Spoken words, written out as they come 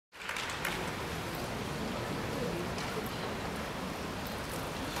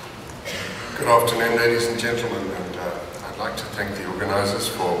Good afternoon, ladies and gentlemen, and I'd like to thank the organisers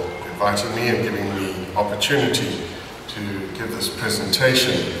for inviting me and giving me the opportunity to give this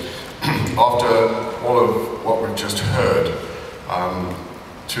presentation. After all of what we've just heard,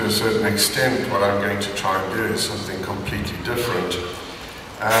 to a certain extent, what I'm going to try and do is something completely different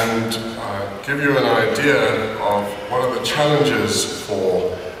and give you an idea of what are the challenges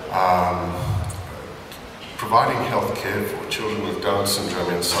for providing health care for children with Down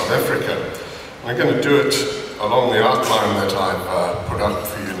syndrome in South Africa. I'm going to do it along the outline that I've put up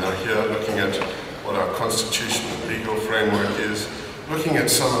for you now here, looking at what our constitutional and legal framework is, looking at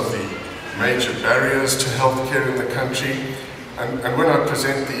some of the major barriers to healthcare in the country, and when I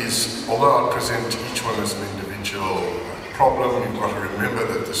present these, although I present each one as an individual problem, you've got to remember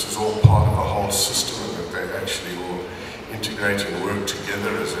that this is all part of a whole system and that they actually will integrate and work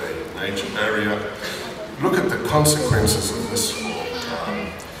together as a major barrier. Look at the consequences of this for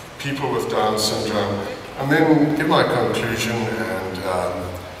people with Down syndrome, and then give my conclusion and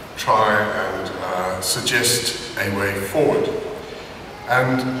try and suggest a way forward.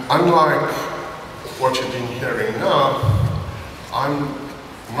 And unlike what you've been hearing now, I'm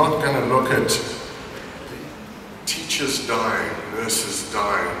not going to look at teachers dying, nurses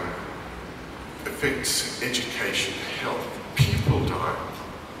dying, affects education, health, people dying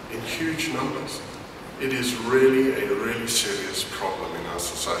in huge numbers. It is really a really serious problem in our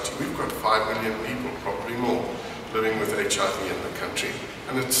society. We've got 5 million people, probably more, living with HIV in the country,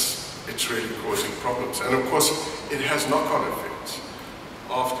 and it's really causing problems. And of course, it has knock-on effects.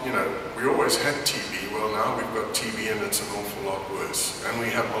 After, we always had TB. Well, now we've got TB, and it's an awful lot worse. And we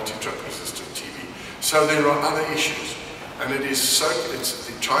have multi-drug resistant TB. So there are other issues, and it is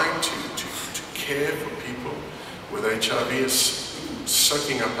trying to care for people with HIV is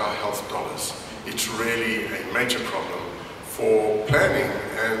soaking up our health dollars. It's really a major problem for planning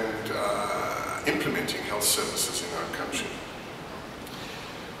and implementing health services in our country.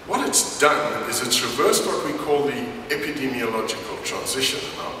 What it's done is it's reversed what we call the epidemiological transition,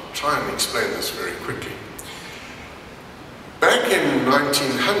 and I'll try and explain this very quickly. Back in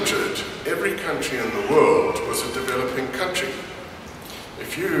 1900, every country in the world was a developing country.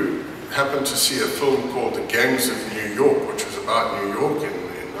 If you happen to see a film called The Gangs of New York, which was about New York in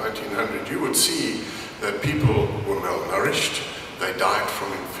 1900, you would see that people were malnourished, they died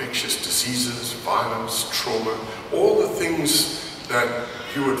from infectious diseases, violence, trauma, all the things that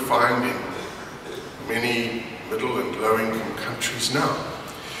you would find in many middle and low-income countries now.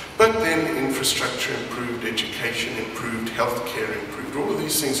 But then infrastructure improved, education improved, healthcare improved, all of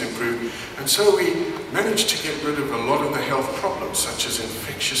these things improved, and so we managed to get rid of a lot of the health problems, such as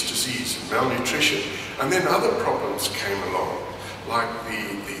infectious disease and malnutrition, and then other problems came along, like the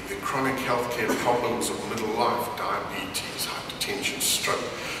chronic healthcare problems of middle life, diabetes, hypertension, stroke.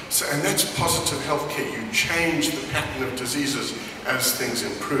 So, and that's positive healthcare. You change the pattern of diseases as things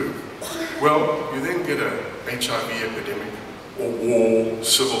improve. Well, you then get a HIV epidemic, or war,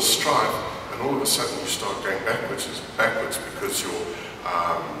 civil strife, and all of a sudden you start going backwards because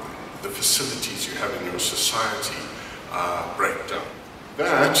the facilities you have in your society break down.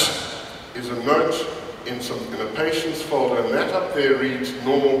 That is a note in a patient's folder, and that up there reads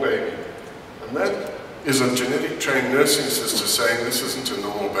normal baby. And that is a genetic trained nursing sister saying this isn't a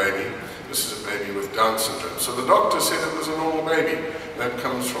normal baby, this is a baby with Down syndrome. So the doctor said it was a normal baby. And that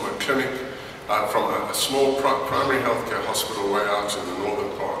comes from a clinic, from a small primary healthcare hospital way out in the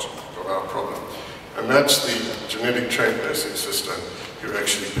northern part of our problem. And that's the genetic trained nursing sister who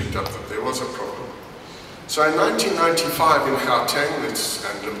actually picked up that there was a problem. So in 1995 in Gauteng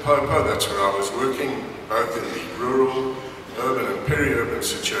and Limpopo, that's where I was working, both in the rural, urban and peri-urban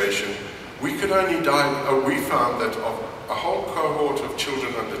situation, we found that of a whole cohort of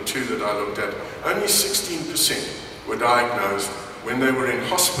children under 2 that I looked at, only 16% were diagnosed when they were in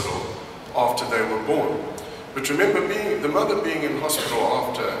hospital after they were born. But remember, the mother being in hospital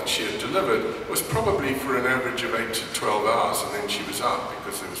after she had delivered was probably for an average of 8 to 12 hours, and then she was out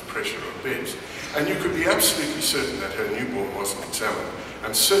because there was pressure on beds. And you could be absolutely certain that her newborn wasn't examined,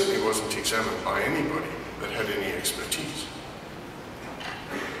 and certainly wasn't examined by anybody that had any expertise.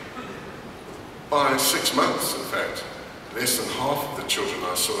 By 6 months, in fact, less than half of the children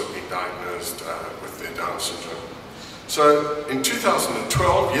I saw had been diagnosed with their Down syndrome. So in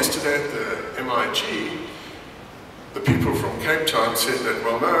 2012, yesterday at the MIG, the people from Cape Town said that,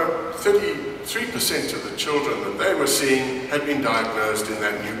 well, no, 33% of the children that they were seeing had been diagnosed in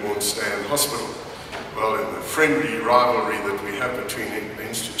that newborn stay in hospital. Well, in the friendly rivalry that we have between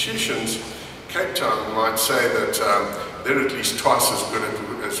institutions, Cape Town might say that they're at least twice as good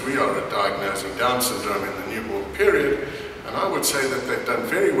as we are at diagnosing Down syndrome in the newborn period, And I would say that they've done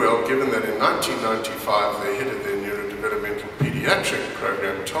very well, given that in 1995 the head of their neurodevelopmental pediatric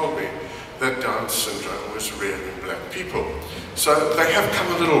program told me that Down syndrome was rare in black people. So they have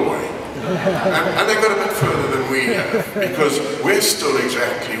come a little way. And they got a bit further than we have, because we're still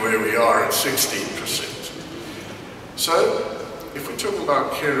exactly where we are at 16%. So if we're talking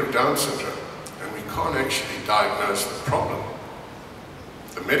about care of Down syndrome, and we can't actually diagnose the problem,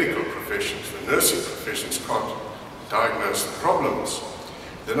 the medical professions, the nursing professions can't diagnose the problems,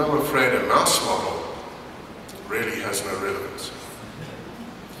 then I'm afraid a mouse model really has no relevance.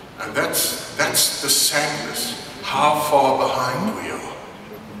 And that's the sadness, how far behind we are.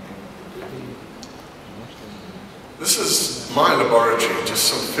 This is my laboratory, just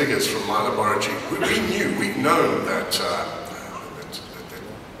some figures from my laboratory. We've known that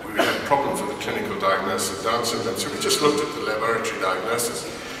we had problems with the clinical diagnosis of Down syndrome, so we just looked at the laboratory diagnosis.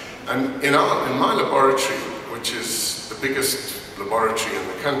 And in my laboratory, which is the biggest laboratory in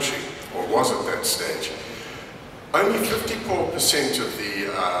the country, or was at that stage, only 54% of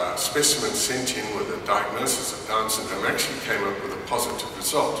the specimens sent in with a diagnosis of Down syndrome actually came up with a positive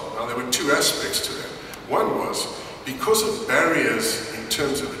result. Now, there were two aspects to that. One was, because of barriers in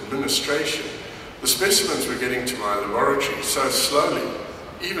terms of administration, the specimens were getting to my laboratory so slowly,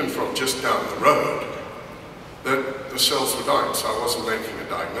 even from just down the road, that the cells were dying, so I wasn't making a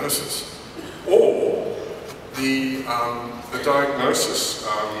diagnosis. Or the diagnosis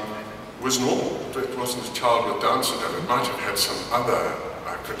was normal. It wasn't a child with Down syndrome. It might have had some other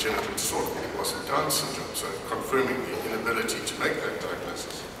congenital disorder, but it wasn't Down syndrome, so confirming the inability to make that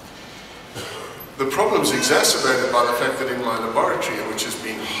diagnosis. The problem is exacerbated by the fact that in my laboratory, which has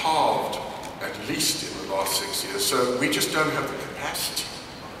been halved at least in the last 6 years, so we just don't have the capacity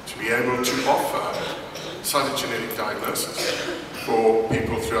to be able to offer cytogenetic diagnosis for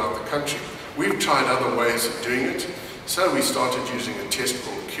people throughout the country. We've tried other ways of doing it, so we started using a test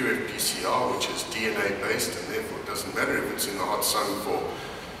called QF-PCR, which is DNA-based, and therefore it doesn't matter if it's in the hot sun for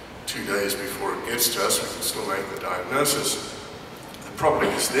 2 days before it gets to us, we can still make the diagnosis. The problem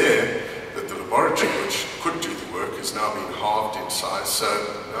is there that the laboratory, which could do the work, has now been halved in size, so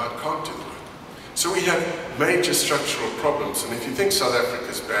now it can't do the work. So we have major structural problems, and if you think South Africa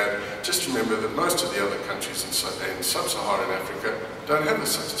is bad, just remember that most of the other countries in sub-Saharan Africa don't have a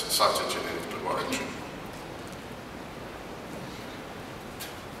cytogenetic laboratory.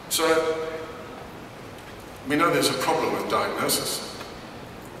 So we know there's a problem with diagnosis.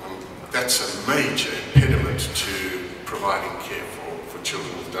 That's a major impediment to providing care for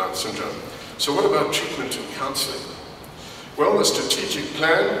children with Down syndrome. So what about treatment and counselling? Well, the strategic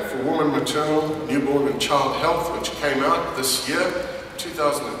plan for woman, maternal, newborn and child health, which came out this year,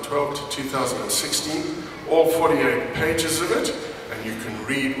 2012 to 2016, all 48 pages of it, and you can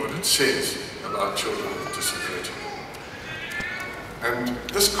read what it says about children with disability. And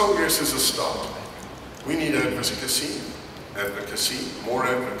this Congress is a start. We need advocacy, more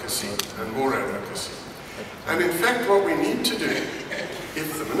advocacy, and more advocacy. And in fact, what we need to do,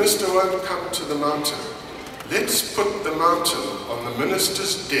 if the minister won't come to the mountain, let's put the mountain on the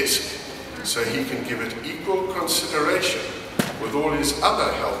minister's desk so he can give it equal consideration with all his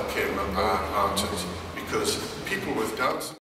other healthcare mountains, because people with Down syndrome